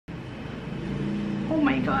Oh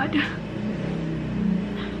my God.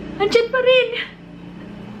 Andyan pa rin.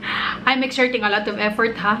 I'm exerting a lot of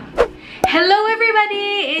effort, ha? Hello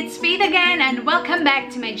everybody! It's Faith again and welcome back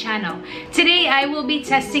to my channel. Today I will be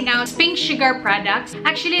testing out pink sugar products.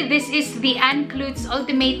 Actually, this is the Clutz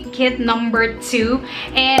Ultimate Kit number 2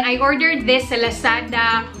 and I ordered this sa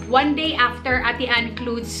Lazada one day after Ate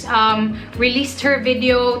Clutz released her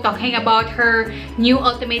video talking about her new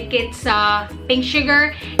Ultimate Kit sa pink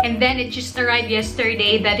sugar, and then it just arrived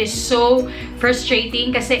yesterday. That is so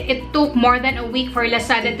frustrating kasi it took more than a week for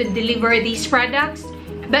Lazada to deliver these products.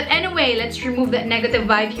 But anyway, let's remove that negative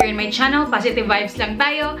vibe here in my channel. Positive vibes lang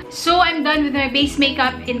tayo. So, I'm done with my base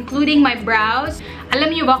makeup, including my brows.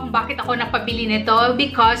 Alam niyo ba kung bakit ako napabili nito?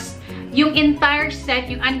 Because yung entire set,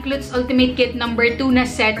 yung Clutz Ultimate Kit number 2 na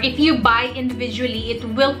set, if you buy individually, it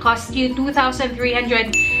will cost you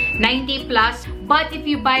 2,390 plus. But if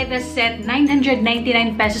you buy the set,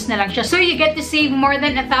 999 pesos na lang siya. So, you get to save more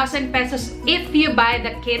than 1,000 pesos if you buy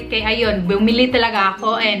the kit. Kaya ayun, bumili talaga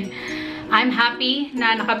ako and I'm happy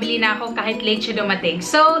na nakabili na ako kahit late siya dumating.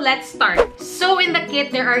 So, let's start. So, in the kit,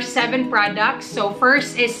 there are 7 products. So,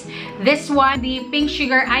 first is this one, the Pink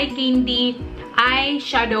Sugar Eye Candy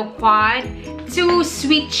Eyeshadow Quad. 2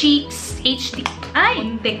 Sweet Cheeks HD. Ay!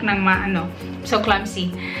 Untik ng maano. So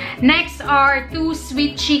clumsy. Next are 2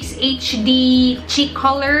 Sweet Cheeks HD Cheek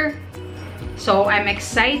Color. So, I'm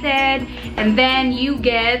excited. And then, you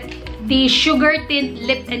get the Sugartint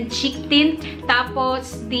Lip and Cheek Tint.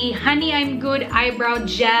 Tapos, the Honey I'm Good Eyebrow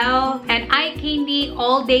Gel. And Eye Candy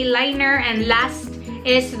All Day Liner. And last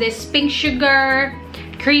is this Pink Sugar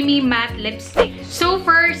Creamy Matte Lipstick. So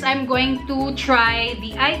first, I'm going to try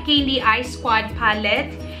the Eye Candy Eye Squad Palette.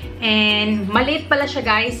 And maliit pala siya,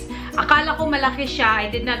 guys. Akala ko malaki siya. I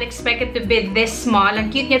did not expect it to be this small. Ang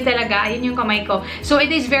cute niya talaga. Ayun yung kamay ko. So it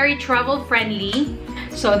is very travel friendly.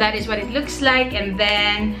 So that is what it looks like. And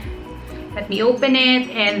then let me open it,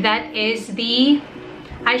 and that is the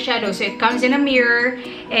eyeshadow. So it comes in a mirror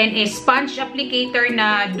and a sponge applicator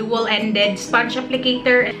na dual-ended sponge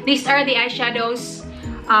applicator. These are the eyeshadows: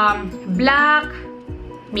 black,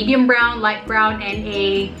 medium brown, light brown, and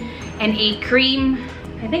a cream.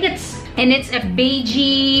 I think it's a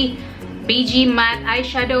beigey matte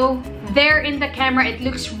eyeshadow. There in the camera, it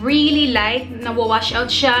looks really light. Nawawash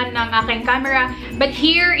out siya ng aking camera. But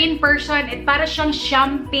here in person, it para siyang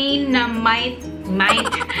champagne na matte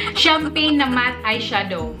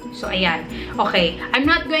eyeshadow. So, ayan. Okay. I'm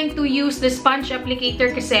not going to use the sponge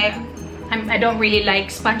applicator kasi I don't really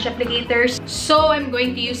like sponge applicators. So, I'm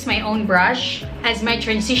going to use my own brush. As my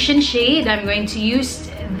transition shade, I'm going to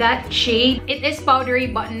use that shade. It is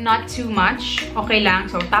powdery but not too much. Okay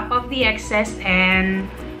lang. So, tap off the excess and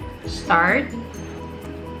start.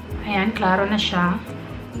 Ayan, klaro na siya.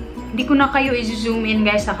 Hindi ko na kayo i-zoom in,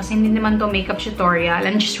 guys, kasi hindi naman to makeup tutorial.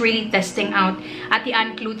 I'm just really testing out Ate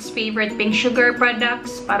Clutz's favorite pink sugar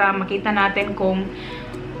products para makita natin kung,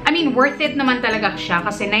 I mean, worth it naman talaga siya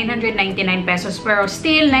kasi 999 pesos. Pero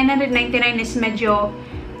still, 999 is medyo,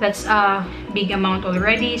 that's a big amount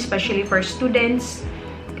already, especially for students.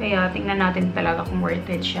 Kaya, tingnan natin talaga kung worth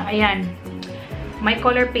it siya. Ayan. May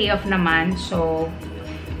color payoff naman, so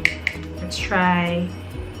let's try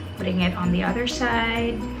putting it on the other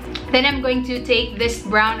side. Then I'm going to take this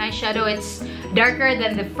brown eyeshadow. It's darker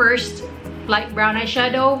than the first light brown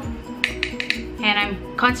eyeshadow. And I'm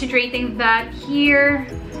concentrating that here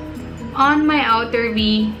on my outer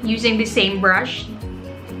V using the same brush.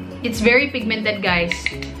 It's very pigmented, guys.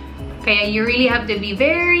 Kaya you really have to be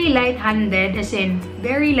very light-handed. As in,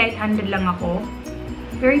 very light-handed lang ako.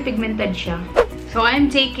 Very pigmented siya. So,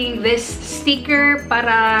 I'm taking this sticker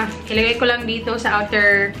para ilagay ko lang dito sa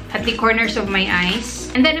outer, at the corners of my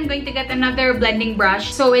eyes. And then, I'm going to get another blending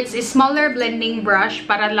brush. So, it's a smaller blending brush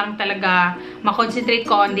para lang talaga makoncentrate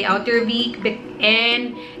ko on the outer V.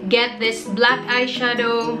 And get this black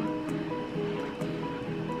eyeshadow.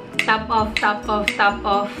 Tap off, tap off, tap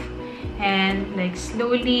off. And, like,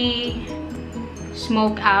 slowly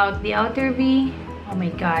smoke out the outer V. Oh my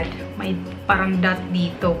God, may parang dot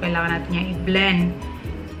dito. Kailangan natin yung i-blend.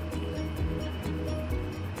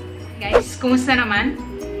 Guys, kumusta naman?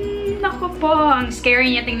 Naku po, ang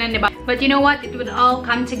scary niya tingnan, diba? But you know what? It would all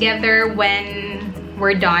come together when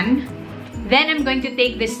we're done. Then, I'm going to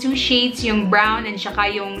take these 2 shades, yung brown and saka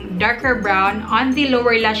yung darker brown on the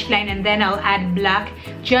lower lash line. And then, I'll add black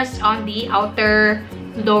just on the outer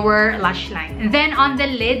lower lash line. And then on the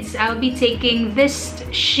lids, I'll be taking this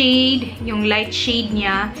shade, yung light shade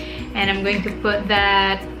niya, and I'm going to put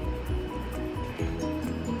that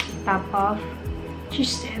top off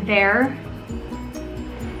just there.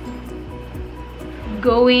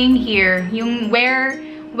 Going here, yung where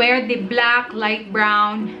where the black, light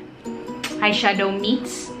brown eyeshadow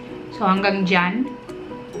meets. So, hanggang dyan.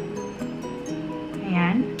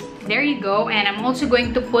 Ayan. There you go. And I'm also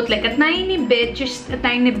going to put like a tiny bit, just a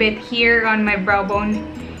tiny bit here on my brow bone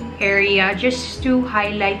area, just to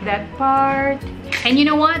highlight that part. And you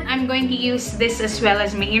know what? I'm going to use this as well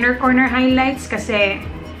as my inner corner highlights kasi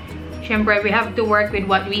syempre we have to work with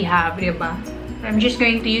what we have, diba? I'm just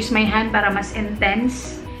going to use my hand para mas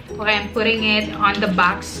intense. Okay, I'm putting it on the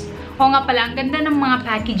box. Oo nga pala, ang ganda ng mga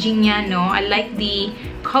packaging niya, no? I like the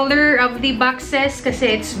color of the boxes kasi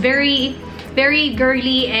it's very, very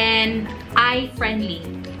girly and eye-friendly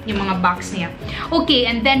yung mga box niya. Okay,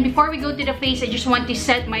 and then before we go to the face, I just want to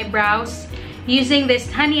set my brows using this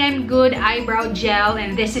Honey I'm Good eyebrow gel,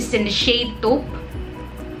 and this is in the shade Taupe.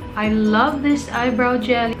 I love this eyebrow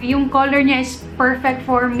gel. Yung color niya is perfect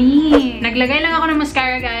for me. Naglagay lang ako ng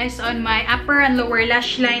mascara, guys, on my upper and lower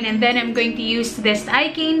lash line, and then I'm going to use this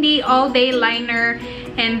eye candy all day liner,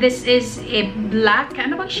 and this is a black.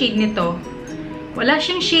 Ano bang shade nito? Wala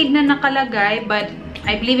siyang shade na nakalagay, but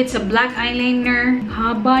I believe it's a black eyeliner.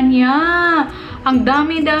 Haba niya. Ang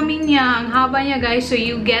dami-dami niya. Ang haba niya, guys. So,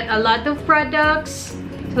 you get a lot of products.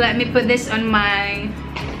 So, let me put this on my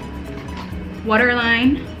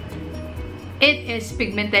waterline. It is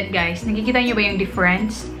pigmented, guys. Nakikita niyo ba yung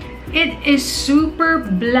difference? It is super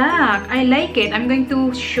black. I like it. I'm going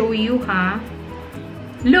to show you, ha?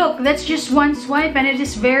 Look, that's just one swipe and it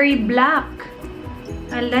is very black.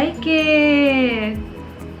 I like it.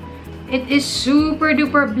 It is super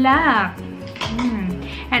duper black.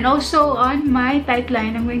 And also on my tight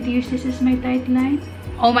line, I'm going to use this as my tight line.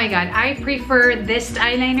 Oh my god, I prefer this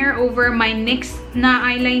eyeliner over my NYX na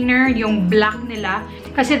eyeliner, yung black nila.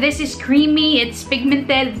 Kasi this is creamy, it's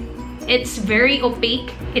pigmented, it's very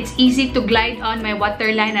opaque. It's easy to glide on my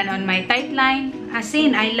waterline and on my tight line. As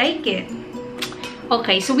in, I like it.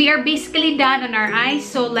 Okay, so we are basically done on our eyes.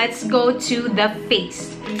 So let's go to the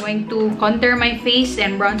face. I'm going to contour my face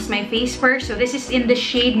and bronze my face first. So this is in the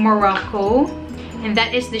shade Morocco. And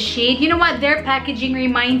that is the shade. You know what? Their packaging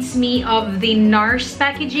reminds me of the NARS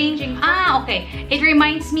packaging. Ah, okay. It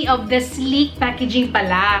reminds me of the sleek packaging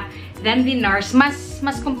pala than the NARS.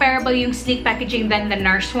 Mas comparable yung sleek packaging than the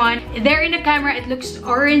NARS one. There in the camera, it looks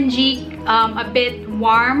orangey, a bit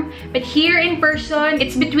warm. But here in person,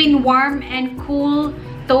 it's between warm and cool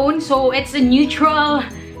tone. So it's a neutral.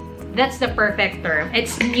 That's the perfect term.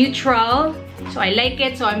 It's neutral. So I like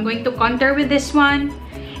it. So I'm going to contour with this one.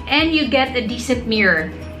 And you get a decent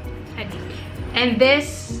mirror. And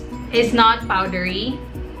this is not powdery.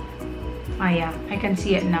 Oh yeah, I can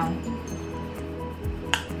see it now.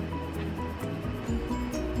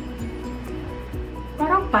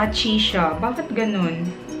 Parang patchy siya. Bakit ganun?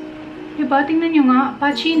 Diba? Tingnan nyo nga.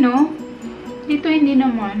 Patchy, no? Dito hindi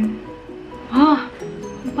naman. Ah!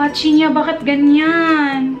 Patchy niya. Bakit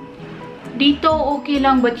ganyan? Dito okay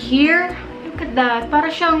lang. But here, look at that.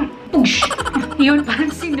 Para siyang push. Yun, parang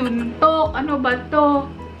sinuntok. Ano ba to?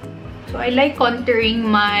 So, I like contouring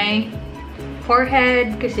my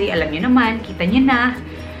forehead. Kasi, alam nyo naman, kita nyo na.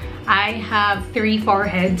 I have 3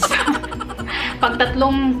 foreheads. pang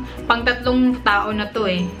tatlong tao na to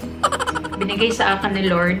eh. Binigay sa akin ni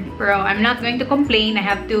Lord. Pero, I'm not going to complain. I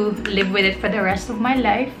have to live with it for the rest of my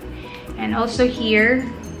life. And also here,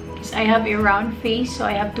 because I have a round face, so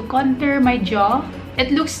I have to contour my jaw.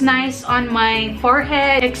 It looks nice on my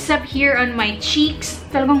forehead, except here on my cheeks.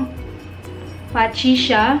 Talagang patchy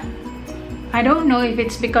siya. I don't know if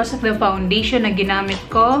it's because of the foundation na ginamit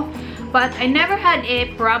ko, but I never had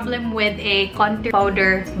a problem with a contour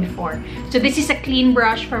powder before. So this is a clean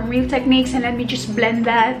brush from Real Techniques, and let me just blend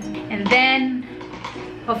that. And then,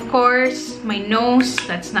 of course, my nose.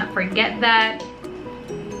 Let's not forget that.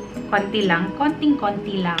 Konti lang.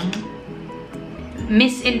 Konting-konti lang.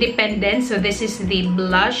 Miss Independence. So this is the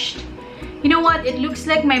blush. You know what? It looks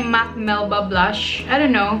like my MAC Melba blush. I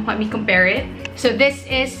don't know. Let me compare it. So this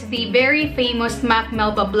is the very famous MAC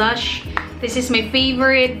Melba blush. This is my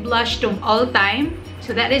favorite blush of all time.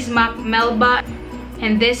 So that is MAC Melba.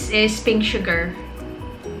 And this is Pink Sugar.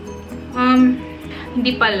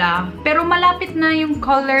 Hindi pala. Pero malapit na yung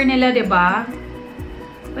color nila, diba?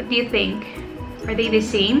 What do you think? Are they the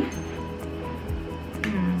same?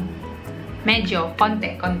 Medyo,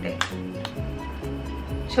 konti.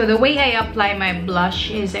 So the way I apply my blush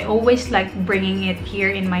is I always like bringing it here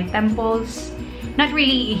in my temples. Not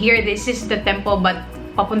really here, this is the temple, but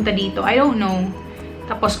papunta dito. I don't know.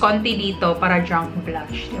 Tapos konti dito para drunk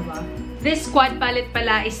blush, diba? This quad palette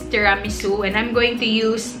pala is Tiramisu, and I'm going to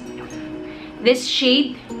use this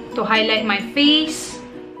shade to highlight my face.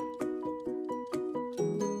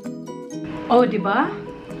 Oh, diba?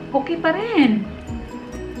 Okay pa rin.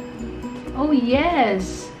 Oh,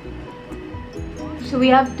 yes. So we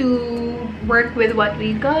have to work with what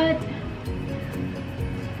we got.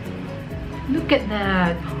 Look at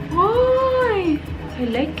that. Oh, I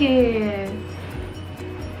like it.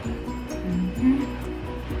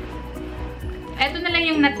 Ito na lang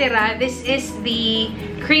yung natira. This is the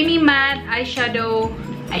Creamy Matte Eyeshadow.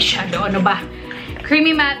 Ano ba?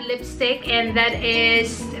 Creamy Matte Lipstick. And that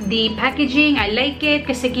is the packaging. I like it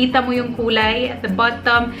kasi kita mo yung kulay at the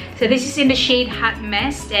bottom. So this is in the shade Hot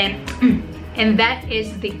Mess. And that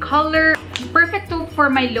is the color. Perfect taupe for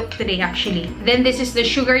my look today, actually. Then this is the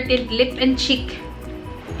Sugartint Lip and Cheek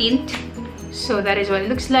Tint. So that is what it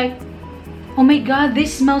looks like. Oh my god,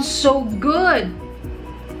 this smells so good.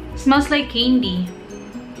 It smells like candy.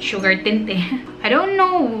 Sugartint eh. I don't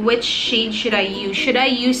know which shade should I use. Should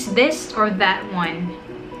I use this or that one?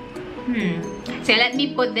 So let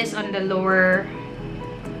me put this on the lower.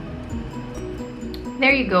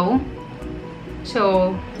 There you go.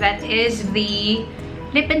 So that is the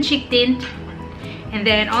lip and cheek tint. And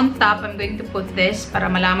then on top, I'm going to put this para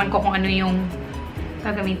malaman ko kung ano yung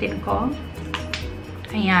gagamitin ko.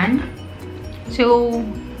 Ayan. So,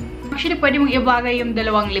 actually pwede mong ibagay yung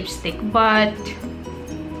dalawang lipstick. But,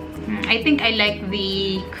 I think I like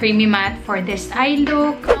the creamy matte for this eye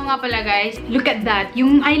look. Ano nga pala guys, look at that.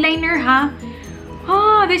 Yung eyeliner ha.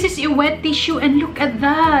 Oh, this is a wet tissue and look at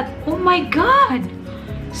that. Oh my god.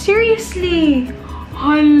 Seriously.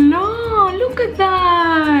 Hala, look at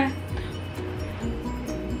that.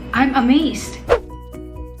 I'm amazed.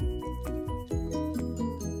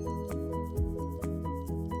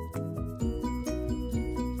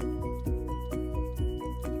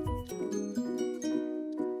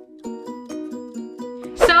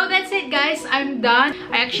 So that's it guys, I'm done.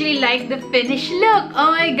 I actually like the finished look.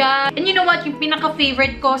 Oh my god. And you know what, yung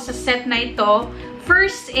pinaka-favorite ko sa set na ito,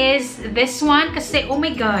 first is this one kasi oh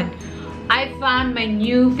my god, I found my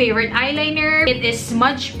new favorite eyeliner. It is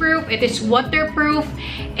smudge proof, it is waterproof,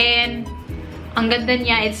 and ang ganda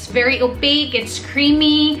niya. It's very opaque, it's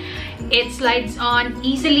creamy, it slides on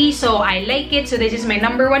easily, so I like it. So this is my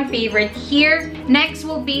 #1 favorite here. Next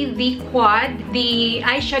will be the quad, the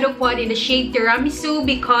eyeshadow quad in the shade Tiramisu,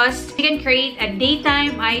 because you can create a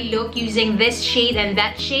daytime eye look using this shade and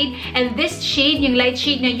that shade. And this shade, yung light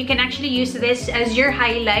shade na, you can actually use this as your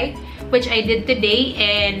highlight, which I did today,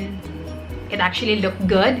 and it actually looked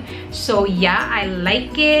good. So yeah, I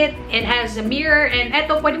like it. It has a mirror, and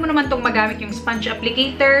eto, pwede mo naman tong magamit yung sponge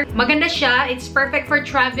applicator. Maganda siya. It's perfect for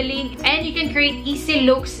traveling, and you can create easy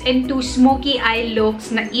looks into smoky eye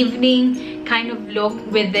looks na evening kind of look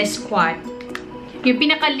with this quad. Yung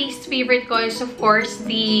pinaka least favorite ko is of course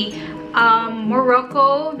the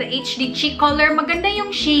Morocco, the HD cheek color. Maganda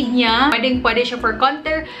yung shade niya. Pwede siya for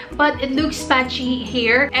contour, but it looks patchy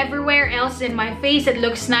here. Everywhere else in my face, it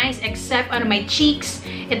looks nice, except on my cheeks.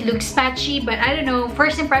 It looks patchy, but I don't know.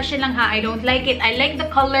 First impression lang ha, I don't like it. I like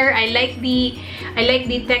the color. I like the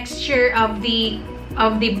texture of the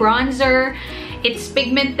bronzer. It's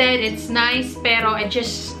pigmented. It's nice, pero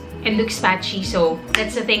it looks patchy, so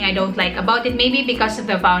that's the thing I don't like about it. Maybe because of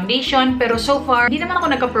the foundation, pero so far, hindi naman ako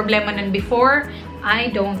nagka-problema nun before.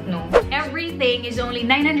 I don't know. Everything is only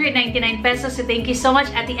 999 pesos, so thank you so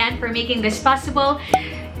much at the end for making this possible.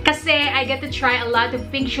 Kasi I get to try a lot of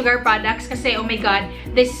Pink Sugar products kasi oh my god,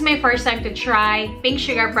 this is my first time to try Pink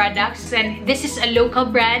Sugar products, and this is a local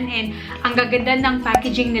brand, and ang gaganda ng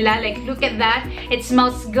packaging nila. Like, look at that. It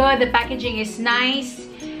smells good. The packaging is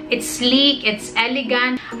nice. It's sleek, it's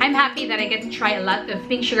elegant. I'm happy that I get to try a lot of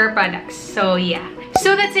Pink Sugar products. So yeah.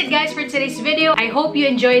 So that's it guys for today's video. I hope you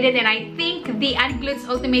enjoyed it, and I think the Clutz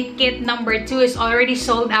Ultimate Kit #2 is already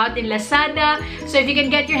sold out in Lazada. So if you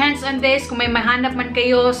can get your hands on this, kung may mahanap man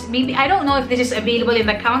kayo, maybe, I don't know if this is available in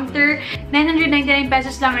the counter. 999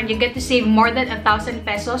 pesos lang, and you get to save more than 1,000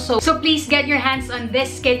 pesos. So please get your hands on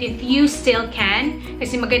this kit if you still can.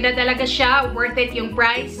 Kasi maganda talaga siya. Worth it yung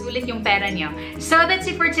price. Sulit yung pera niyo. So that's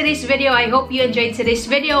it for today's video. I hope you enjoyed today's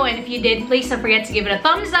video, and if you did, please don't forget to give it a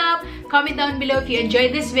thumbs up. Comment down below if you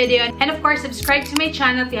enjoyed this video, and of course subscribe to my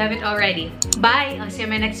channel if you haven't already. Bye! I'll see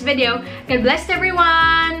you in my next video. God bless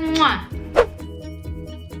everyone! Mwah!